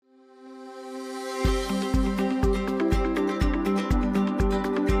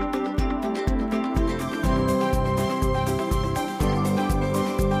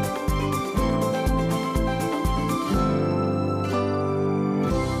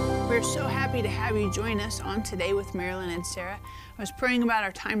We're so happy to have you join us on Today with Marilyn and Sarah. I was praying about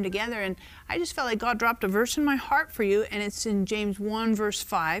our time together, and I just felt like God dropped a verse in my heart for you, and it's in James 1, verse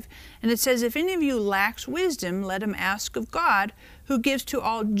 5. And it says, "If any of you lacks wisdom, let him ask of God, who gives to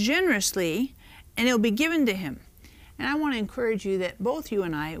all generously, and it will be given to him." And I want to encourage you that both you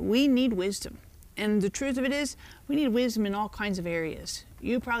and I, we need wisdom. And the truth of it is, we need wisdom in all kinds of areas.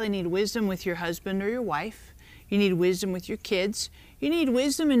 You probably need wisdom with your husband or your wife. You need wisdom with your kids. You need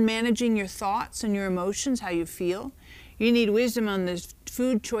wisdom in managing your thoughts and your emotions, how you feel. You need wisdom on the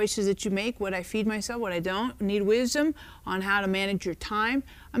food choices that you make, what I feed myself, what I don't. You need wisdom on how to manage your time.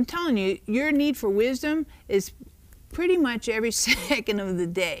 I'm telling you, your need for wisdom is pretty much every second of the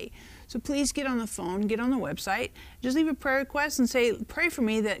day. So please get on the phone, get on the website, just leave a prayer request and say, pray for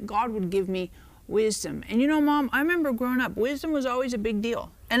me that God would give me wisdom. And you know, Mom, I remember growing up, wisdom was always a big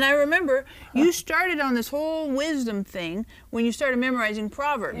deal. And I remember you started on this whole wisdom thing when you started memorizing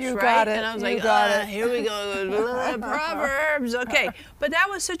Proverbs, You right? got it. And I was You like, got it. here we go, Proverbs, okay. But that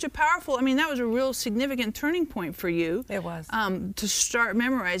was such a powerful, I mean, that was a real significant turning point for you. It was. To start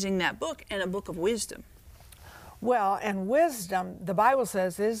memorizing that book, and a book of wisdom. Well, and wisdom, the Bible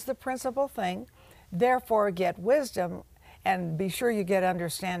says, is the principal thing. Therefore, get wisdom and be sure you get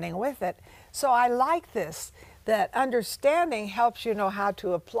understanding with it. So I like this, that understanding helps you know how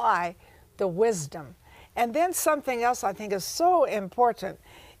to apply the wisdom. And then something else I think is so important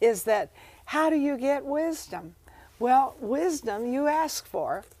is that how do you get wisdom? Well, wisdom you ask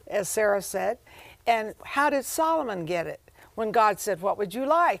for, as Sarah said. And how did Solomon get it? When God said, "What would you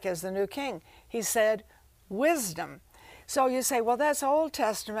like as the new king?" He said, "Wisdom." So you say, well, that's Old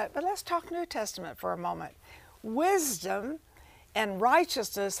Testament, but let's talk New Testament for a moment. Wisdom and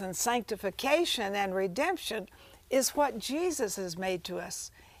righteousness and sanctification and redemption is what Jesus has made to us.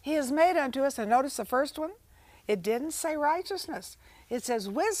 He has made unto us, and notice the first one, it didn't say righteousness. It says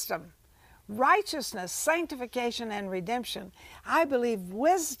wisdom, righteousness, sanctification, and redemption. I believe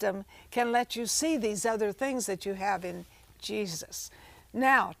wisdom can let you see these other things that you have in Jesus.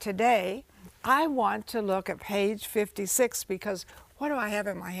 Now, today, I want to look at page 56 because what do I have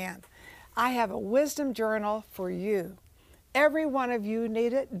in my hand? I have a wisdom journal for you. Every one of you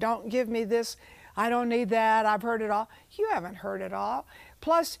need it. Don't give me this, I don't need that, I've heard it all. You haven't heard it all.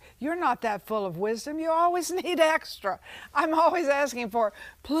 Plus, you're not that full of wisdom. You always need extra. I'm always asking for,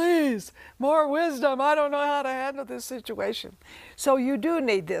 please, more wisdom. I don't know how to handle this situation. So you do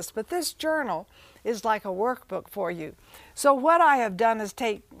need this, but this journal is like a workbook for you. So what I have done is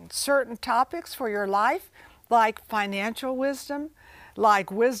take certain topics for your life, like financial wisdom,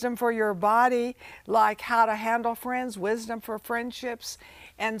 like wisdom for your body, like how to handle friends, wisdom for friendships.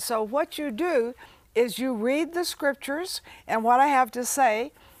 And so what you do is you read the scriptures and what I have to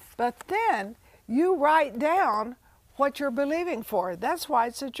say, but then you write down what you're believing for. That's why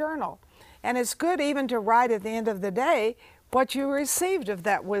it's a journal. And it's good even to write at the end of the day what you received of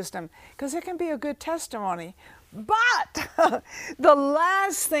that wisdom, because it can be a good testimony. But the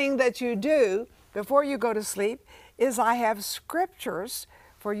last thing that you do before you go to sleep is I have scriptures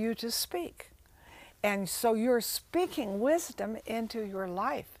for you to speak. And so you're speaking wisdom into your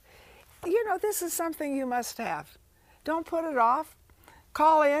life. You know, this is something you must have. Don't put it off.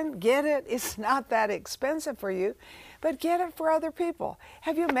 Call in, get it. It's not that expensive for you, but get it for other people.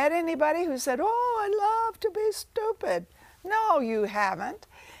 Have you met anybody who said, "Oh, I love to be stupid"? No, you haven't.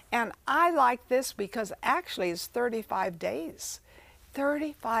 And I like this because actually it's 35 days.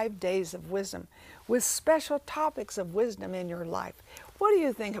 35 days of wisdom with special topics of wisdom in your life. What do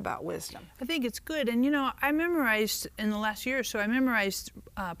you think about wisdom? I think it's good. And you know, I memorized in the last year or so, I memorized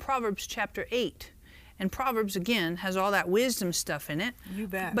Proverbs chapter 8. And Proverbs, again, has all that wisdom stuff in it. You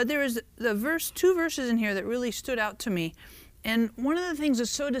bet. But there was two verses in here that really stood out to me. And one of the things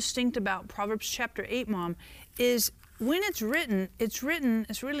that's so distinct about Proverbs chapter 8, Mom, is when it's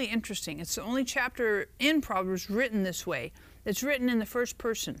really interesting. It's the only chapter in Proverbs written this way. It's written in the first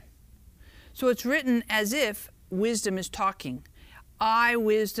person. So it's written as if wisdom is talking. I,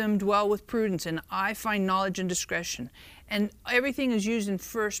 wisdom, dwell with prudence, and I find knowledge and discretion. And everything is used in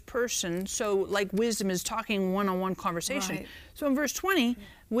first person, so like wisdom is talking one-on-one conversation. Right. So in verse 20,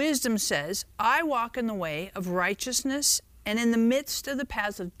 wisdom says, I walk in the way of righteousness and in the midst of the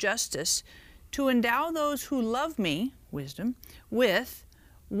paths of justice, to endow those who love me, wisdom, with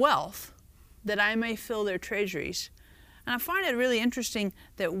wealth, that I may fill their treasuries. And I find it really interesting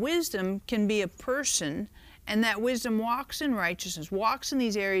that wisdom can be a person, and that wisdom walks in righteousness, walks in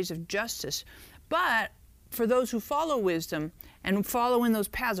these areas of justice. But for those who follow wisdom and follow in those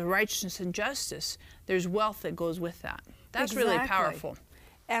paths of righteousness and justice, there's wealth that goes with that. That's really powerful.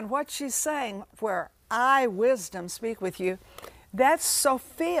 And what she's saying, where I, wisdom, speak with you, That's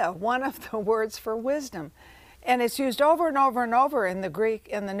Sophia, one of the words for wisdom. And it's used over and over and over in the Greek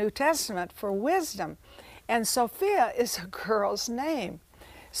in the New Testament for wisdom. And Sophia is a girl's name.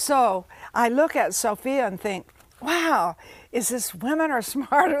 So I look at Sophia and think, wow, is this women are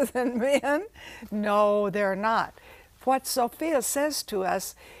smarter than men? No, they're not. What Sophia says to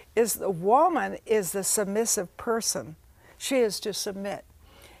us is the woman is the submissive person. She is to submit.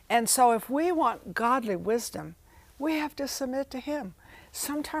 And so if we want godly wisdom, we have to submit to Him.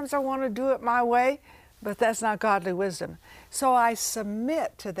 Sometimes I want to do it my way, but that's not godly wisdom. So I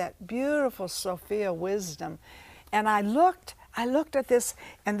submit to that beautiful Sophia wisdom. And I looked at this,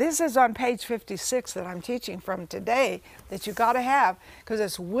 and this is on page 56 that I'm teaching from today, that you got to have, because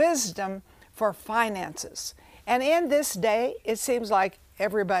it's wisdom for finances. And in this day, it seems like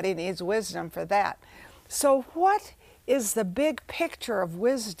everybody needs wisdom for that. So what is the big picture of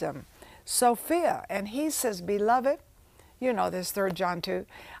wisdom? Sophia, and he says, beloved, you know this, 3 John 2,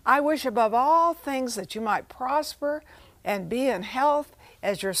 I wish above all things that you might prosper and be in health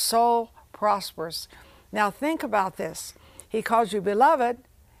as your soul prospers. Now think about this. He calls you beloved.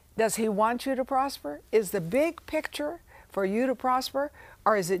 Does He want you to prosper? Is the big picture for you to prosper,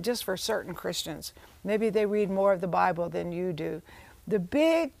 or is it just for certain Christians? Maybe they read more of the Bible than you do. The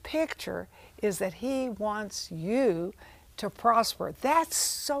big picture is that He wants you to prosper. That's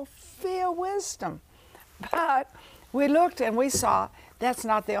Sophia wisdom. But we looked and we saw that's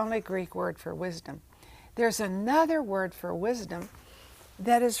not the only Greek word for wisdom. There's another word for wisdom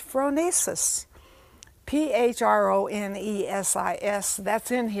that is phronesis. Phronesis.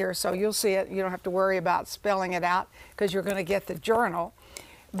 That's in here, so you'll see it. You don't have to worry about spelling it out because you're going to get the journal.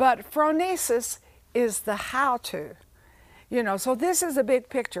 But phronesis is the how-to. You know, so this is a big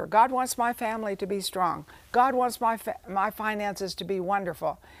picture. God wants my family to be strong. God wants my finances to be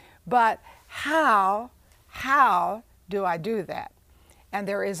wonderful. But how do I do that? And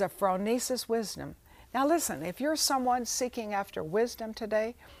there is a phronesis wisdom. Now listen, if you're someone seeking after wisdom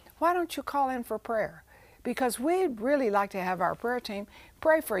today, why don't you call in for prayer? Because we'd really like to have our prayer team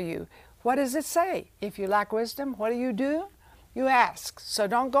pray for you. What does it say? If you lack wisdom, what do? You ask. So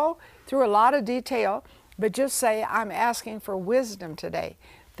don't go through a lot of detail, but just say, I'm asking for wisdom today.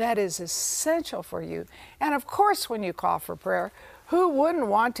 That is essential for you. And of course, when you call for prayer, who wouldn't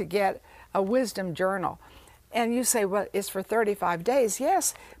want to get a wisdom journal? And you say, well, it's for 35 days.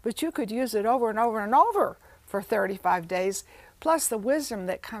 Yes, but you could use it over and over and over for 35 days. Plus the wisdom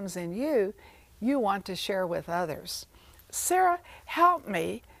that comes in you want to share with others. Sarah, help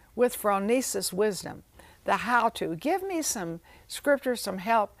me with phronesis wisdom, the how-to. Give me some scripture, some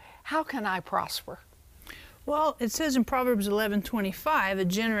help. How can I prosper? Well, it says in Proverbs 11:25, a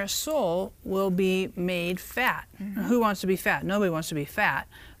generous soul will be made fat. Mm-hmm. Who wants to be fat? Nobody wants to be fat.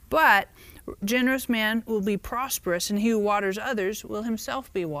 But generous man will be prosperous, and he who waters others will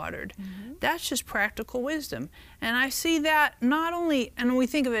himself be watered. Mm-hmm. That's just practical wisdom. And I see that not only, and we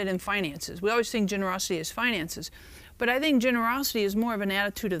think of it in finances. We always think generosity is finances. But I think generosity is more of an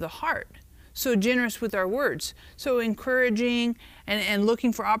attitude of the heart. So generous with our words. So encouraging and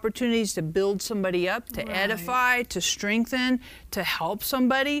looking for opportunities to build somebody up, to edify, to strengthen, to help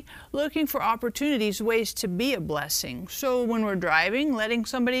somebody. Looking for opportunities, ways to be a blessing. So when we're driving, letting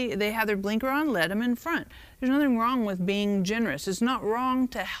somebody, they have their blinker on, let them in front. There's nothing wrong with being generous. It's not wrong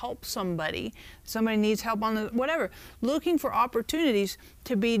to help somebody. Somebody needs help on the, whatever. Looking for opportunities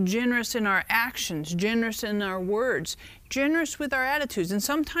to be generous in our actions, generous in our words, generous with our attitudes. And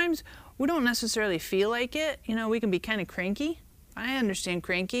sometimes we don't necessarily feel like it. You know, we can be kind of cranky. I understand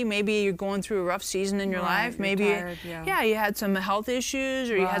cranky. Maybe you're going through a rough season in your life. Maybe tired, you had some health issues,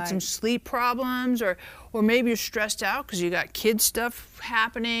 or you had some sleep problems, or maybe you're stressed out because you got kid stuff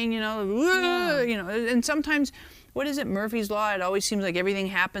happening, you know, you know. And sometimes, what is it, Murphy's Law? It always seems like everything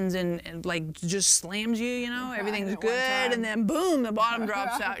happens and like just slams you, you know. Everything's good, and then boom, the bottom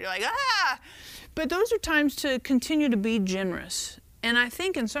drops out. You're like, ah! But those are times to continue to be generous. And I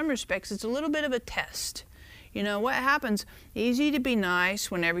think in some respects it's a little bit of a test. You know, what happens, easy to be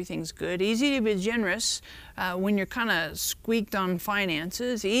nice when everything's good, easy to be generous when you're kind of squeaked on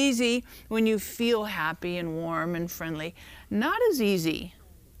finances, easy when you feel happy and warm and friendly. Not as easy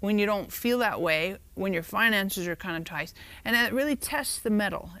when you don't feel that way, when your finances are kind of tight. And it really tests the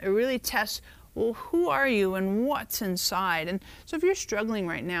metal. It really tests, well, who are you and what's inside? And so if you're struggling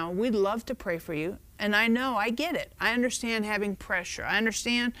right now, we'd love to pray for you. And I know, I get it. I understand having pressure. I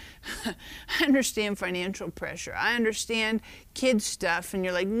understand, I understand financial pressure. I understand kids stuff, and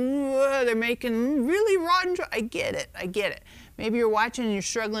you're like, whoa, they're making really rotten. I get it. I get it. Maybe you're watching and you're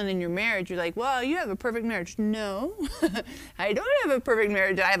struggling in your marriage. You're like, well, you have a perfect marriage. No, I don't have a perfect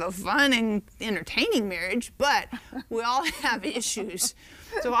marriage. I have a fun and entertaining marriage, but we all have issues.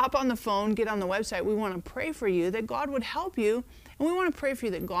 So hop on the phone, get on the website. We want to pray for you that God would help you, and we want to pray for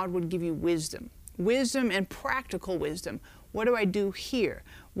you that God would give you wisdom. Wisdom and practical wisdom. What do I do here?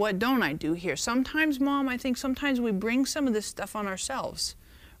 What don't I do here? Sometimes, Mom, I think sometimes we bring some of this stuff on ourselves,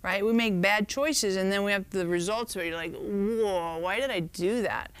 right? We make bad choices, and then we have the results where you're like, whoa, why did I do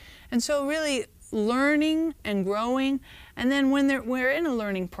that? And so really learning and growing, and then when we're in a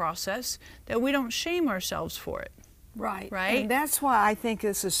learning process, that we don't shame ourselves for it. Right. Right? And that's why I think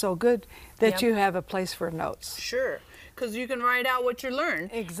this is so good that Yep. you have a place for notes. Sure. Because you can write out what you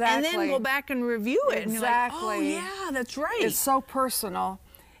learned. Exactly. And then go back and review it. And you're like, oh, Exactly. yeah, that's right. It's so personal.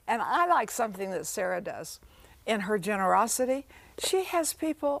 And I like something that Sarah does. In her generosity, she has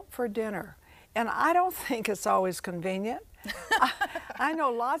people for dinner. And I don't think it's always convenient. I know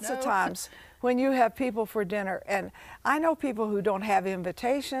lots of times when you have people for dinner, and I know people who don't have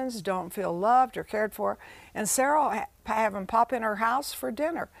invitations, don't feel loved or cared for, and Sarah will have them pop in her house for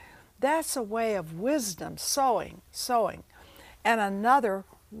dinner. That's a way of wisdom, sowing. And another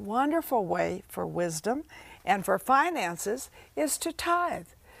wonderful way for wisdom and for finances is to tithe.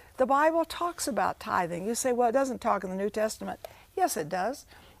 The Bible talks about tithing. You say, well, it doesn't talk in the New Testament. Yes, it does.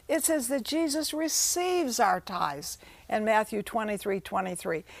 It says that Jesus receives our tithes in Matthew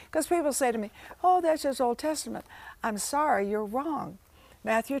 23:23. Because people say to me, oh, that's just Old Testament. I'm sorry, you're wrong.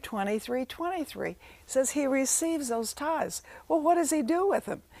 Matthew 23:23 says he receives those tithes. Well, what does he do with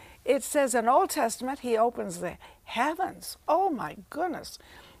them? It says in Old Testament, he opens the heavens. Oh my goodness.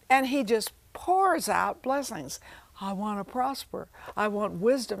 And he just pours out blessings. I want to prosper. I want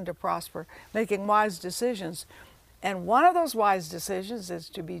wisdom to prosper, making wise decisions. And one of those wise decisions is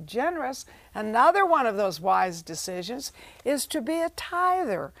to be generous. Another one of those wise decisions is to be a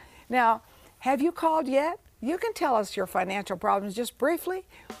tither. Now, have you called yet? You can tell us your financial problems just briefly.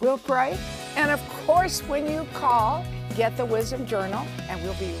 We'll pray. And of course, when you call, get the Wisdom Journal, and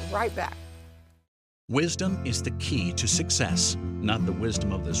we'll be right back. Wisdom is the key to success, not the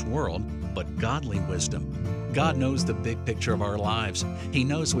wisdom of this world, but godly wisdom. God knows the big picture of our lives. He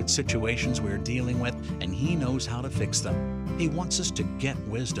knows what situations we're dealing with, and He knows how to fix them. He wants us to get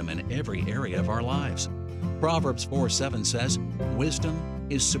wisdom in every area of our lives. Proverbs 4:7 says, "Wisdom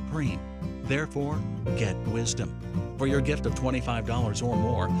is supreme. Therefore, get wisdom." For your gift of $25 or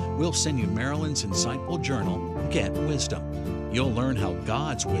more, we'll send you Marilyn's insightful journal, Get Wisdom. You'll learn how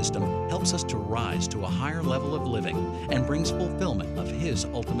God's wisdom helps us to rise to a higher level of living and brings fulfillment of His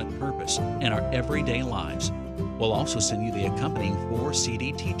ultimate purpose in our everyday lives. We'll also send you the accompanying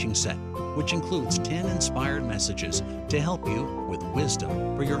 4-CD teaching set, which includes 10 inspired messages to help you with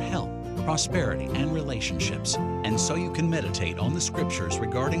wisdom for your health, prosperity, and relationships. And so you can meditate on the scriptures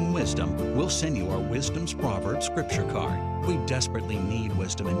regarding wisdom, we'll send you our Wisdom's Proverbs scripture card. We desperately need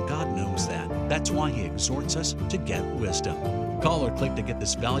wisdom, and God knows that. That's why He exhorts us to get wisdom. Call or click to get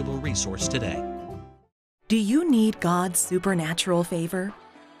this valuable resource today. Do you need God's supernatural favor?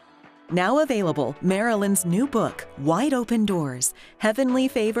 Now available, Marilyn's new book, Wide Open Doors, Heavenly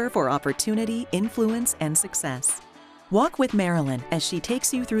Favor for Opportunity, Influence, and Success. Walk with Marilyn as she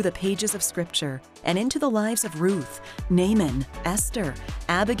takes you through the pages of Scripture and into the lives of Ruth, Naaman, Esther,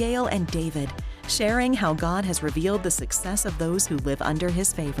 Abigail, and David, sharing how God has revealed the success of those who live under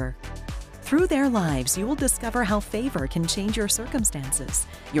His favor. Through their lives, you will discover how favor can change your circumstances,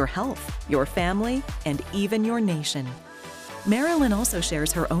 your health, your family, and even your nation. Marilyn also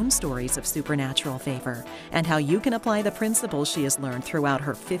shares her own stories of supernatural favor and how you can apply the principles she has learned throughout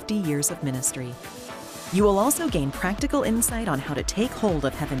her 50 years of ministry. You will also gain practical insight on how to take hold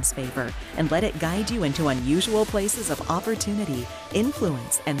of heaven's favor and let it guide you into unusual places of opportunity,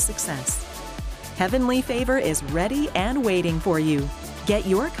 influence, and success. Heavenly Favor is ready and waiting for you. Get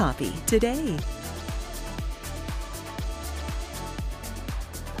your copy today.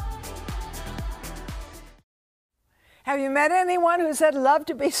 Have you met anyone who said, love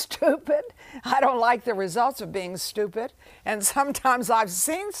to be stupid? I don't like the results of being stupid. And sometimes I've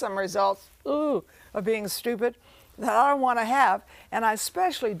seen some results, of being stupid that I don't want to have. And I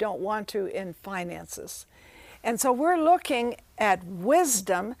especially don't want to in finances. And so we're looking at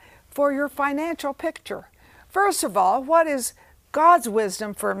wisdom for your financial picture. First of all, what is God's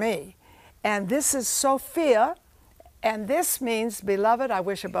wisdom for me? And this is Sophia. And this means, beloved, I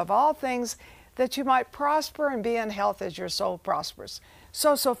wish above all things that you might prosper and be in health as your soul prospers.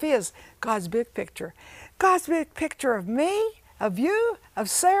 So Sophia's God's big picture. God's big picture of me, of you, of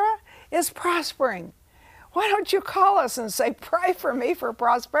Sarah is prospering. Why don't you call us and say, pray for me for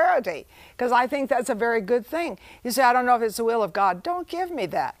prosperity? Because I think that's a very good thing. You say, I don't know if it's the will of God. Don't give me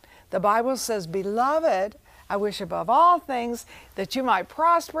that. The Bible says, Beloved, I wish above all things that you might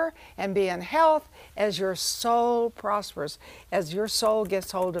prosper and be in health as your soul prospers, as your soul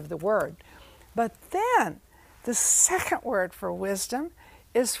gets hold of the word. But then the second word for wisdom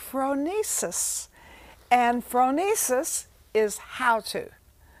is phronesis. And phronesis is how to.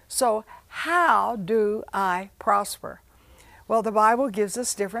 So how do I prosper? Well, the Bible gives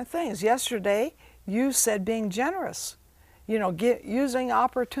us different things. Yesterday, you said being generous, using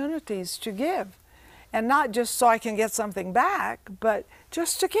opportunities to give. And not just so I can get something back, but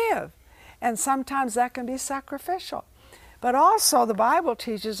just to give. And sometimes that can be sacrificial. But also the Bible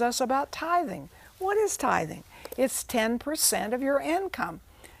teaches us about tithing. What is tithing? It's 10% of your income.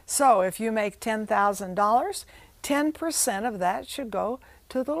 So if you make $10,000, 10% of that should go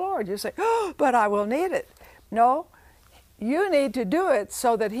to the Lord. You say, oh, but I will need it. No, you need to do it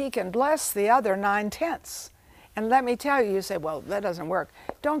so that He can bless the other 9/10. And let me tell you, you say, well, that doesn't work.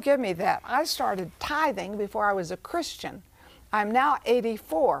 Don't give me that. I started tithing before I was a Christian. I'm now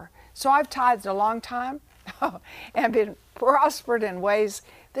 84. So I've tithed a long time and been prospered in ways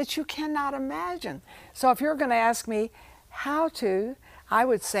that you cannot imagine. So if you're going to ask me how to, I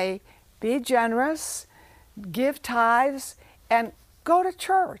would say be generous, give tithes, and go to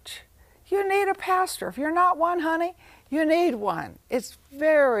church. You need a pastor. If you're not one, honey, you need one. It's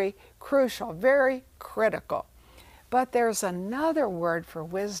very crucial, very critical. But there's another word for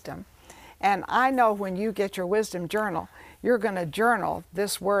wisdom. And I know when you get your wisdom journal, you're going to journal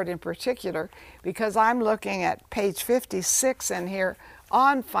this word in particular, because I'm looking at page 56 in here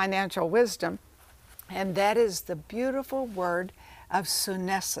on financial wisdom, and that is the beautiful word of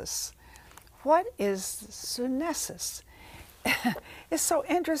sunesis. What is sunesis? It's so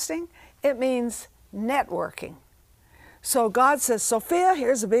interesting. It means networking. So God says, Sophia,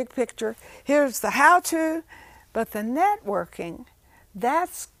 here's a big picture. Here's the how-to. But the networking,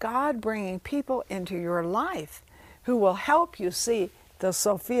 that's God bringing people into your life who will help you see the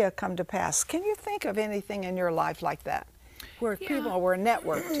Sophia come to pass. Can you think of anything in your life like that, where people were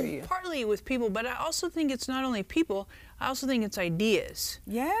networked to you? Partly with people, but I also think it's not only people, I also think it's ideas.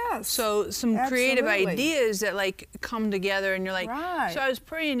 Yes. So some creative ideas that like come together, and you're like, right. So I was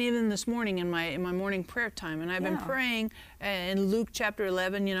praying even this morning in my morning prayer time, and I've been praying in Luke chapter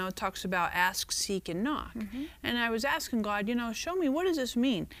 11, it talks about ask, seek, and knock. And I was asking God, show me, what does this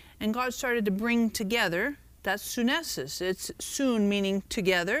mean? And God started to bring together. That's sunesis. It's sun meaning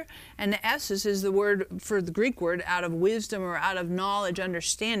together, and the esses is the word for the Greek word out of wisdom or out of knowledge,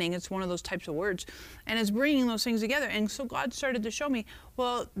 understanding. It's one of those types of words, and it's bringing those things together. And so God started to show me,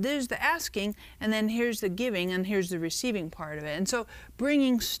 well, there's the asking, and then here's the giving, and here's the receiving part of it. And so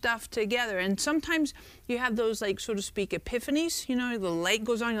bringing stuff together. And sometimes you have those, like, so to speak, epiphanies. The light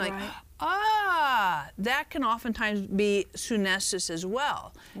goes on. You're like, that can oftentimes be sunesis as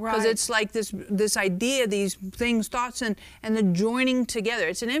well. Because it's like this idea, these things, thoughts, and the joining together.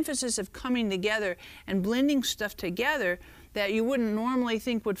 It's an emphasis of coming together and blending stuff together that you wouldn't normally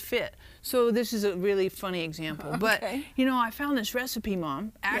think would fit. So this is a really funny example. But, I found this recipe,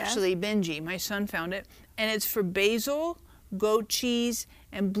 Mom. Actually, Benji, my son, found it. And it's for basil, goat cheese,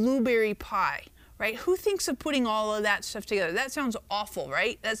 and blueberry pie. Right? Who thinks of putting all of that stuff together? That sounds awful,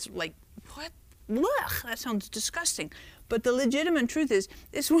 right? That's like, what? Blech, that sounds disgusting. But the legitimate truth is,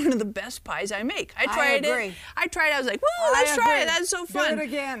 it's one of the best pies I make. I tried it. I was like, whoa, let's try it. That's so fun. Do it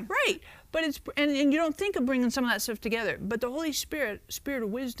again. Right. But it's, and you don't think of bringing some of that stuff together. But the Holy Spirit, Spirit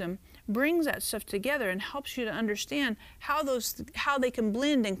of wisdom, brings that stuff together and helps you to understand how they can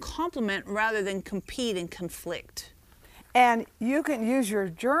blend and complement rather than compete and conflict. And you can use your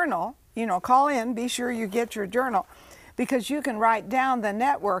journal, call in, be sure you get your journal, because you can write down the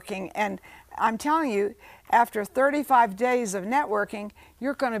networking. And I'm telling you, after 35 days of networking,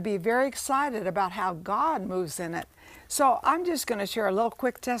 you're going to be very excited about how God moves in it. So I'm just going to share a little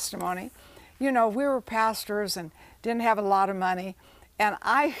quick testimony. We were pastors and didn't have a lot of money, and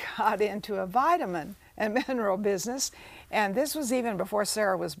I got into a vitamin and mineral business, and this was even before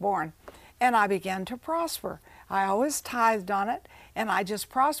Sarah was born, and I began to prosper. I always tithed on it, and I just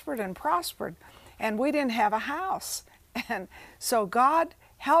prospered and prospered, and we didn't have a house. And so God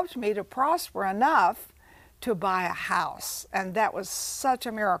helped me to prosper enough to buy a house. And that was such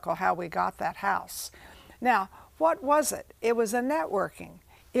a miracle how we got that house. Now, what was it? It was a networking.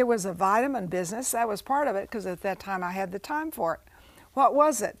 It was a vitamin business. That was part of it, because at that time I had the time for it. What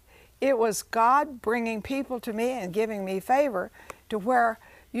was it? It was God bringing people to me and giving me favor to where,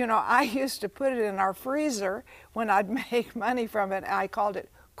 you know, I used to put it in our freezer when I'd make money from it. I called it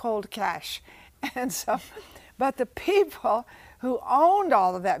cold cash. And so, but the people who owned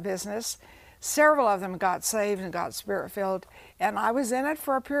all of that business, several of them got saved and got spirit-filled. And I was in it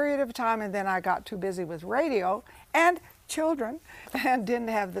for a period of time, and then I got too busy with radio and children and didn't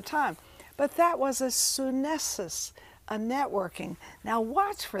have the time. But that was a sunesis, a networking. Now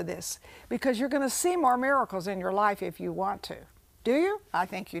watch for this, because you're going to see more miracles in your life if you want to. Do you? I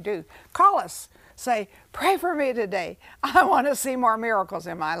think you do. Call us. Say, pray for me today. I want to see more miracles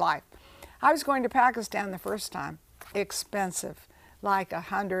in my life. I was going to Pakistan the first time. Expensive, like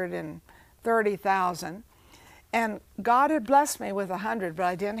 $130,000. And God had blessed me with 100, but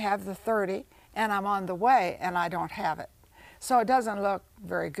I didn't have the 30, and I'm on the way, and I don't have it. So it doesn't look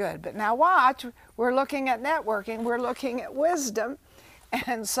very good. But now watch, we're looking at networking, we're looking at wisdom.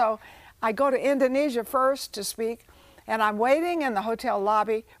 And so I go to Indonesia first to speak, and I'm waiting in the hotel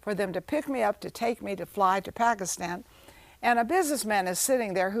lobby for them to pick me up to take me to fly to Pakistan. And a businessman is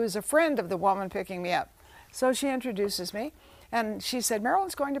sitting there who's a friend of the woman picking me up. So she introduces me, and she said,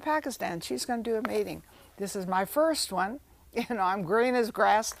 Marilyn's going to Pakistan. She's going to do a meeting. This is my first one. You know, I'm green as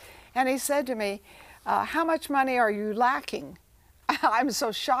grass. And he said to me, how much money are you lacking? I'm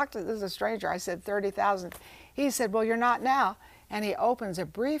so shocked that this is a stranger. I said, 30,000. He said, well, you're not now. And he opens a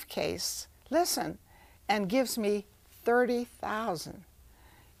briefcase, listen, and gives me 30,000.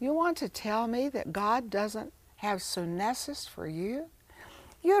 You want to tell me that God doesn't have sunesis for you?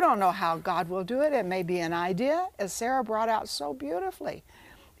 You don't know how God will do it. It may be an idea, as Sarah brought out so beautifully.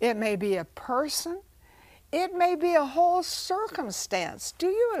 It may be a person. It may be a whole circumstance. Do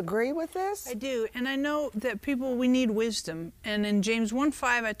you agree with this? I do, and I know that we need wisdom. And in James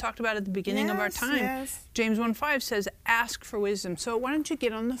 1:5, I talked about at the beginning of our time, yes. James 1:5 says, ask for wisdom. So why don't you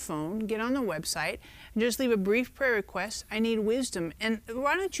get on the phone, get on the website, and just leave a brief prayer request, I need wisdom. And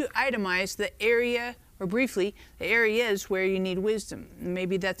why don't you itemize the area, or briefly, the areas where you need wisdom.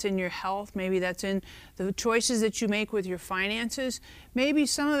 Maybe that's in your health, maybe that's in the choices that you make with your finances. Maybe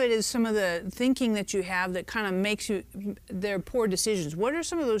some of it is some of the thinking that you have that kind of makes they're poor decisions. What are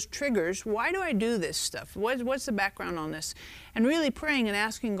some of those triggers? Why do I do this stuff? What's the background on this? And really praying and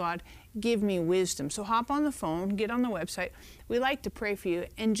asking God, give me wisdom. So hop on the phone, get on the website. We like to pray for you.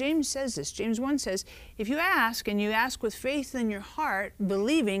 And James says this, James 1 says, if you ask, and you ask with faith in your heart,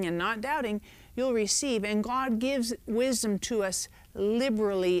 believing and not doubting, you'll receive. And God gives wisdom to us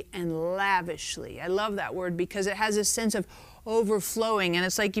liberally and lavishly. I love that word because it has a sense of overflowing. And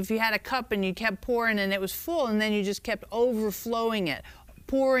it's like if you had a cup and you kept pouring and it was full and then you just kept overflowing it,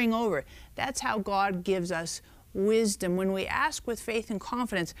 pouring over. That's how God gives us wisdom when we ask with faith and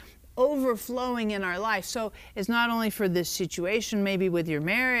confidence, overflowing in our life. So it's not only for this situation, maybe with your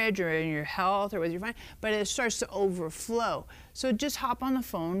marriage or in your health or with your finances, but it starts to overflow. So just hop on the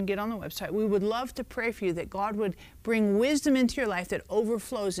phone, get on the website. We would love to pray for you that God would bring wisdom into your life that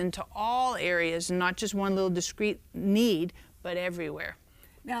overflows into all areas and not just one little discrete need, but everywhere.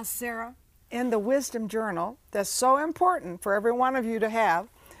 Now, Sarah, in the Wisdom Journal, that's so important for every one of you to have,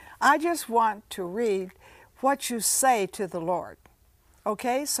 I just want to read what you say to the Lord.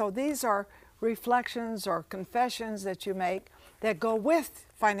 Okay, so these are reflections or confessions that you make that go with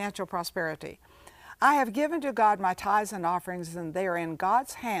financial prosperity. I have given to God my tithes and offerings, and they are in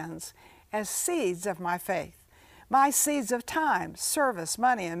God's hands as seeds of my faith. My seeds of time, service,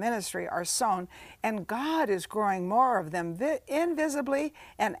 money, and ministry are sown, and God is growing more of them invisibly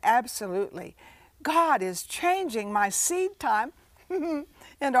and absolutely. God is changing my seed time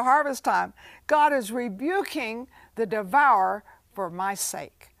into harvest time. God is rebuking the devourer for my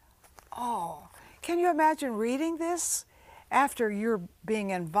sake. Oh, can you imagine reading this after you're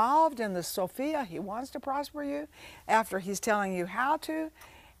being involved in the Sophia? He wants to prosper you, after he's telling you how to,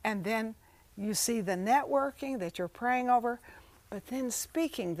 and then you see the networking that you're praying over, but then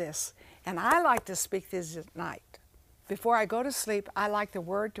speaking this. And I like to speak this at night. Before I go to sleep, I like the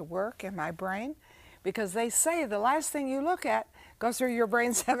word to work in my brain, because they say the last thing you look at goes through your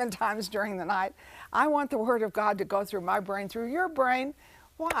brain 7 times during the night. I want the Word of God to go through my brain, through your brain.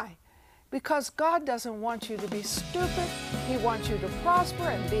 Why? Because God doesn't want you to be stupid. He wants you to prosper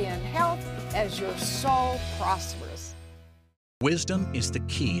and be in health as your soul prospers. Wisdom is the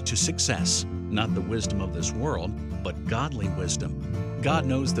key to success, not the wisdom of this world, but godly wisdom. God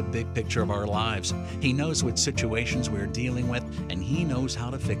knows the big picture of our lives. He knows what situations we're dealing with, and He knows how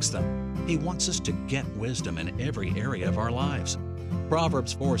to fix them. He wants us to get wisdom in every area of our lives.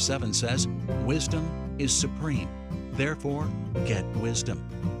 Proverbs 4:7 says, wisdom is supreme. Therefore, get wisdom.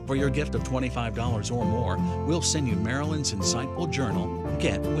 For your gift of $25 or more, we'll send you Marilyn's insightful journal,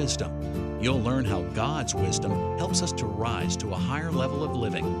 Get Wisdom. You'll learn how God's wisdom helps us to rise to a higher level of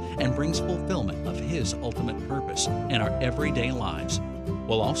living and brings fulfillment of His ultimate purpose in our everyday lives.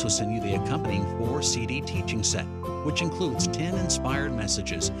 We'll also send you the accompanying 4-CD teaching set, which includes 10 inspired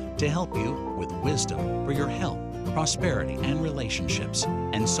messages to help you with wisdom for your health, prosperity, and relationships.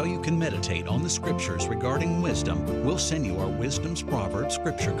 And so you can meditate on the scriptures regarding wisdom, we'll send you our Wisdom's Proverbs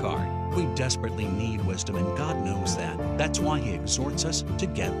scripture card. We desperately need wisdom, and God knows that. That's why He exhorts us to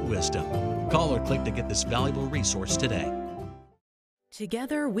get wisdom. Call or click to get this valuable resource today.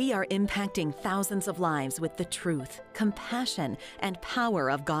 Together, we are impacting thousands of lives with the truth, compassion, and power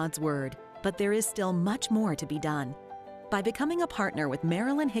of God's Word. But there is still much more to be done. By becoming a partner with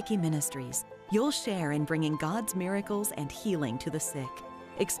Marilyn Hickey Ministries, you'll share in bringing God's miracles and healing to the sick,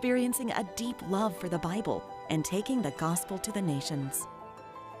 experiencing a deep love for the Bible, and taking the gospel to the nations.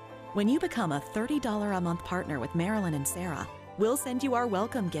 When you become a $30 a month partner with Marilyn and Sarah, we'll send you our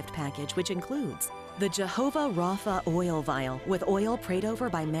welcome gift package, which includes the Jehovah Rapha oil vial with oil prayed over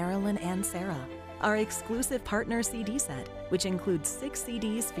by Marilyn and Sarah, our exclusive partner CD set, which includes 6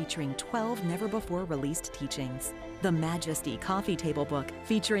 CDs featuring 12 never-before-released teachings, the Majesty coffee table book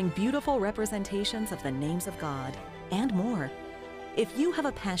featuring beautiful representations of the names of God, and more. If you have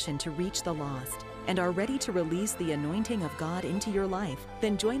a passion to reach the lost and are ready to release the anointing of God into your life,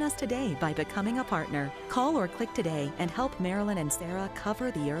 then join us today by becoming a partner. Call or click today and help Marilyn and Sarah cover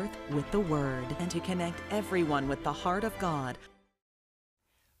the earth with the Word and to connect everyone with the heart of God.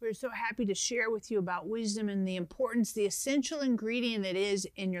 We're so happy to share with you about wisdom and the importance, the essential ingredient it is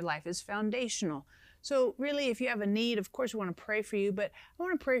in your life. It's foundational. So really, if you have a need, of course, we want to pray for you, but I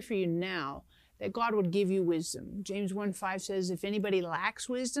want to pray for you now that God would give you wisdom. James 1:5 says, if anybody lacks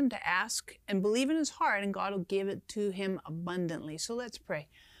wisdom, to ask and believe in his heart, and God will give it to him abundantly. So let's pray.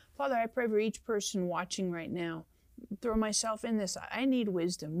 Father, I pray for each person watching right now. Throw myself in this. I need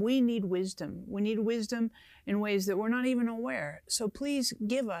wisdom. We need wisdom. We need wisdom in ways that we're not even aware. So please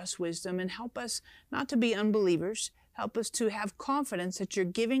give us wisdom and help us not to be unbelievers. Help us to have confidence that you're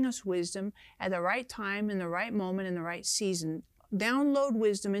giving us wisdom at the right time, in the right moment, in the right season. Download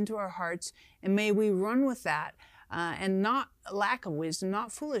wisdom into our hearts, and may we run with that, and not lack of wisdom,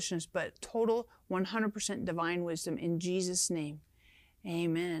 not foolishness, but total 100% divine wisdom in Jesus' name.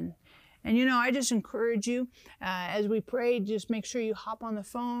 Amen. And I just encourage you, as we pray, just make sure you hop on the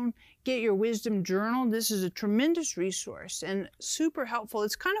phone, get your wisdom journal. This is a tremendous resource and super helpful.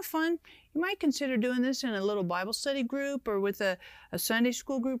 It's kind of fun. You might consider doing this in a little Bible study group or with a Sunday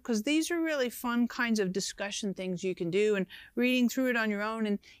school group, because these are really fun kinds of discussion things you can do, and reading through it on your own.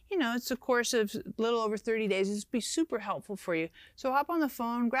 And, it's a course of a little over 30 days. This will be super helpful for you. So hop on the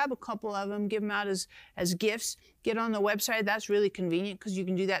phone, grab a couple of them, give them out as gifts. Get on the website. That's really convenient because you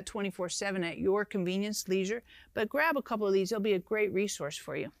can do that 24/7 at your convenience, leisure. But grab a couple of these. They'll be a great resource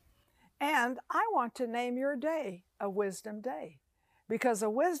for you. And I want to name your day a Wisdom Day, because a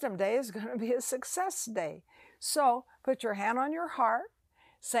Wisdom Day is going to be a success day. So put your hand on your heart.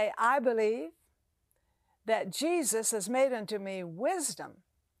 Say, I believe that Jesus has made unto me wisdom,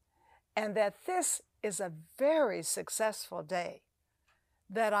 and that this is a very successful day,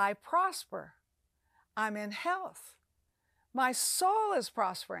 that I prosper. I'm in health. My soul is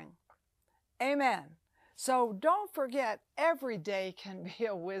prospering. Amen. So don't forget, every day can be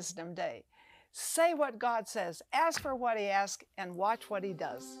a wisdom day. Say what God says, ask for what He asks, and watch what He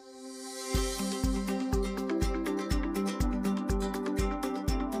does.